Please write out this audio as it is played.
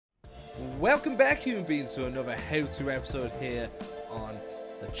Welcome back, human beings, to another how-to episode here on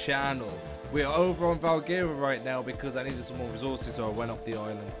the channel. We're over on Valguera right now because I needed some more resources, so I went off the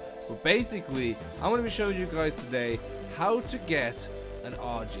island. But basically, I'm going to be showing you guys today how to get an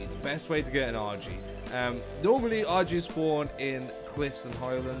Argy, the best way to get an Argy. Normally, Argy spawn in cliffs and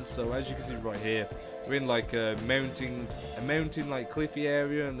highlands, so as you can see right here, we're in like a mountain like cliffy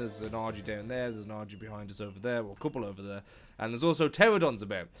area, and there's an Argy down there, there's an Argy behind us over there, or a couple over there, and there's also pterodons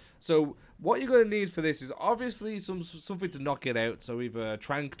about. So what you're going to need for this is obviously something to knock it out, so either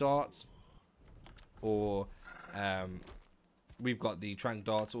tranq darts, or we've got the tranq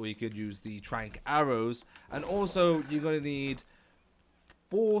darts, or you could use the tranq arrows, and also you're going to need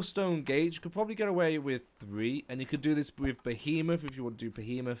 4 stone gates. You could probably get away with 3, and you could do this with behemoth if you want to do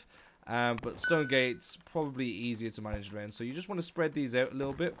behemoth. But stone gates probably easier to manage around, so you just want to spread these out a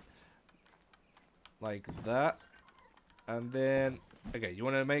little bit like that, and then okay, you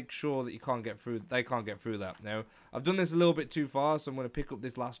want to make sure that they can't get through that. Now I've done this a little bit too far, so I'm going to pick up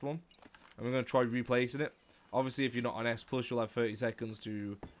this last one and we're going to try replacing it. Obviously if you're not on S+, you'll have 30 seconds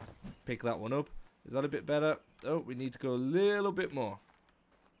to pick that one up. Is that a bit better? Oh, we need to go a little bit more.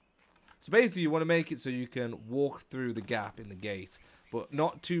 So basically you want to make it so you can walk through the gap in the gate, but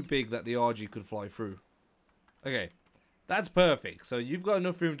not too big that the Argy could fly through. Okay, that's perfect. So you've got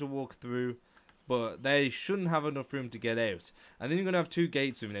enough room to walk through, but they shouldn't have enough room to get out. And then you're going to have 2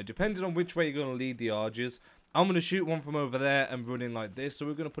 gates over there. Depending on which way you're going to lead the Argys, I'm going to shoot one from over there and run in like this. So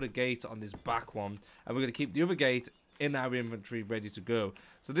we're going to put a gate on this back one, and we're going to keep the other gate in our inventory ready to go.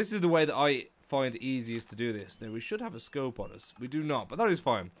 So this is the way that I find easiest to do this. Now we should have a scope on us. We do not, but that is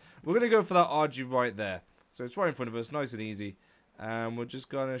fine. We're going to go for that Argy right there. So it's right in front of us, nice and easy. And we're just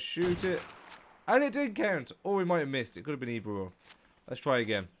going to shoot it. And it did count. Or we might have missed. It could have been either or. Let's try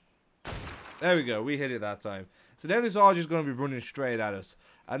again. There we go. We hit it that time. So now this Argy is going to be running straight at us.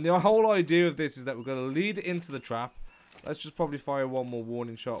 And the whole idea of this is that we're going to lead it into the trap. Let's just probably fire one more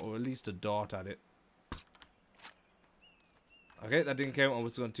warning shot, or at least a dart at it. Okay, that didn't count. I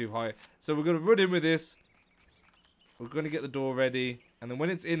was going too high. So we're going to run in with this. We're going to get the door ready. And then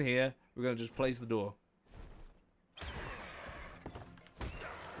when it's in here, we're going to just place the door.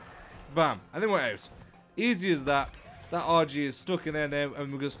 Bam. And then we're out. Easy as that. That Argy is stuck in there now,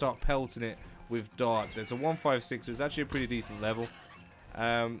 and we're going to start pelting it with darts. It's a 156, so it's actually a pretty decent level.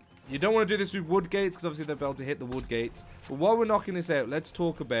 You don't want to do this with wood gates, because obviously they're able to hit the wood gates. But while we're knocking this out, let's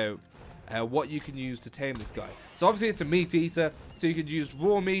talk about what you can use to tame this guy. So obviously it's a meat eater, so you could use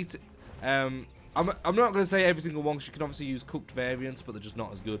raw meat. I'm not going to say every single one, because you can obviously use cooked variants, but they're just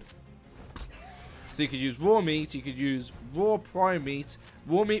not as good. So you could use raw meat, you could use raw prime meat.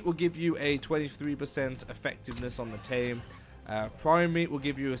 Raw meat will give you a 23% effectiveness on the tame. Prime meat will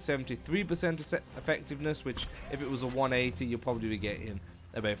give you a 73% effectiveness, which if it was a 180, you'll probably be getting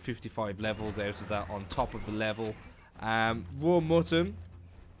about 55 levels out of that on top of the level. Raw mutton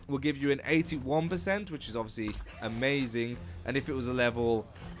will give you an 81%, which is obviously amazing. And if it was level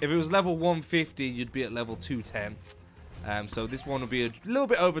 150, you'd be at level 210. So this one will be a little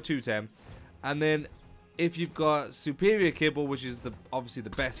bit over 210. And then if you've got superior kibble, which is obviously the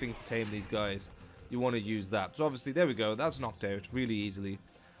best thing to tame these guys, you want to use that. So obviously there we go, that's knocked out really easily.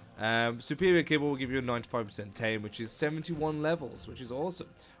 Superior kibble will give you a 95% tame, which is 71 levels, which is awesome.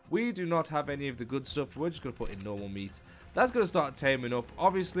 We do not have any of the good stuff. We're just going to put in normal meat. That's going to start taming up.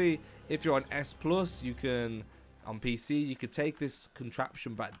 Obviously if you're on S+, you can, on PC, you could take this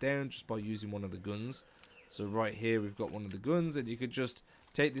contraption back down just by using one of the guns. So right here we've got one of the guns, and you could just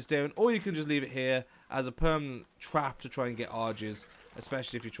take this down, or you can just leave it here as a permanent trap to try and get Argys,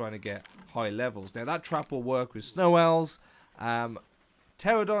 especially if you're trying to get high levels. Now that trap will work with snow owls.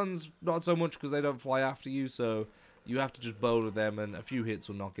 Pterodons not so much, because they don't fly after you, so you have to just bowl with them, and a few hits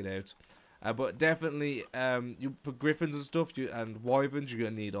will knock it out. But definitely for griffins and stuff and wyverns, you're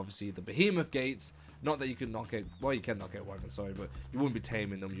going to need obviously the behemoth gates. Not that you can knock out, well, you can knock out wyverns, sorry, but you wouldn't be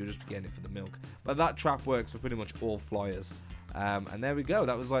taming them, you'll just be getting it for the milk. But that trap works for pretty much all flyers. And there we go,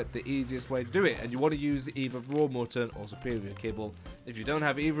 that was like the easiest way to do it. And you want to use either raw mutton or superior kibble. If you don't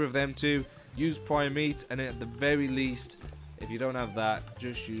have either of them two, use prime meat, and at the very least, if you don't have that,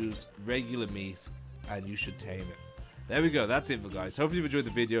 just use regular meat and you should tame it. There we go, that's it for guys. Hopefully you've enjoyed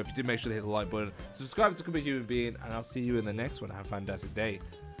the video. If you did, make sure to hit the like button, subscribe to become a human being, and I'll see you in the next one. Have a fantastic day.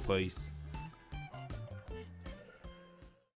 Peace.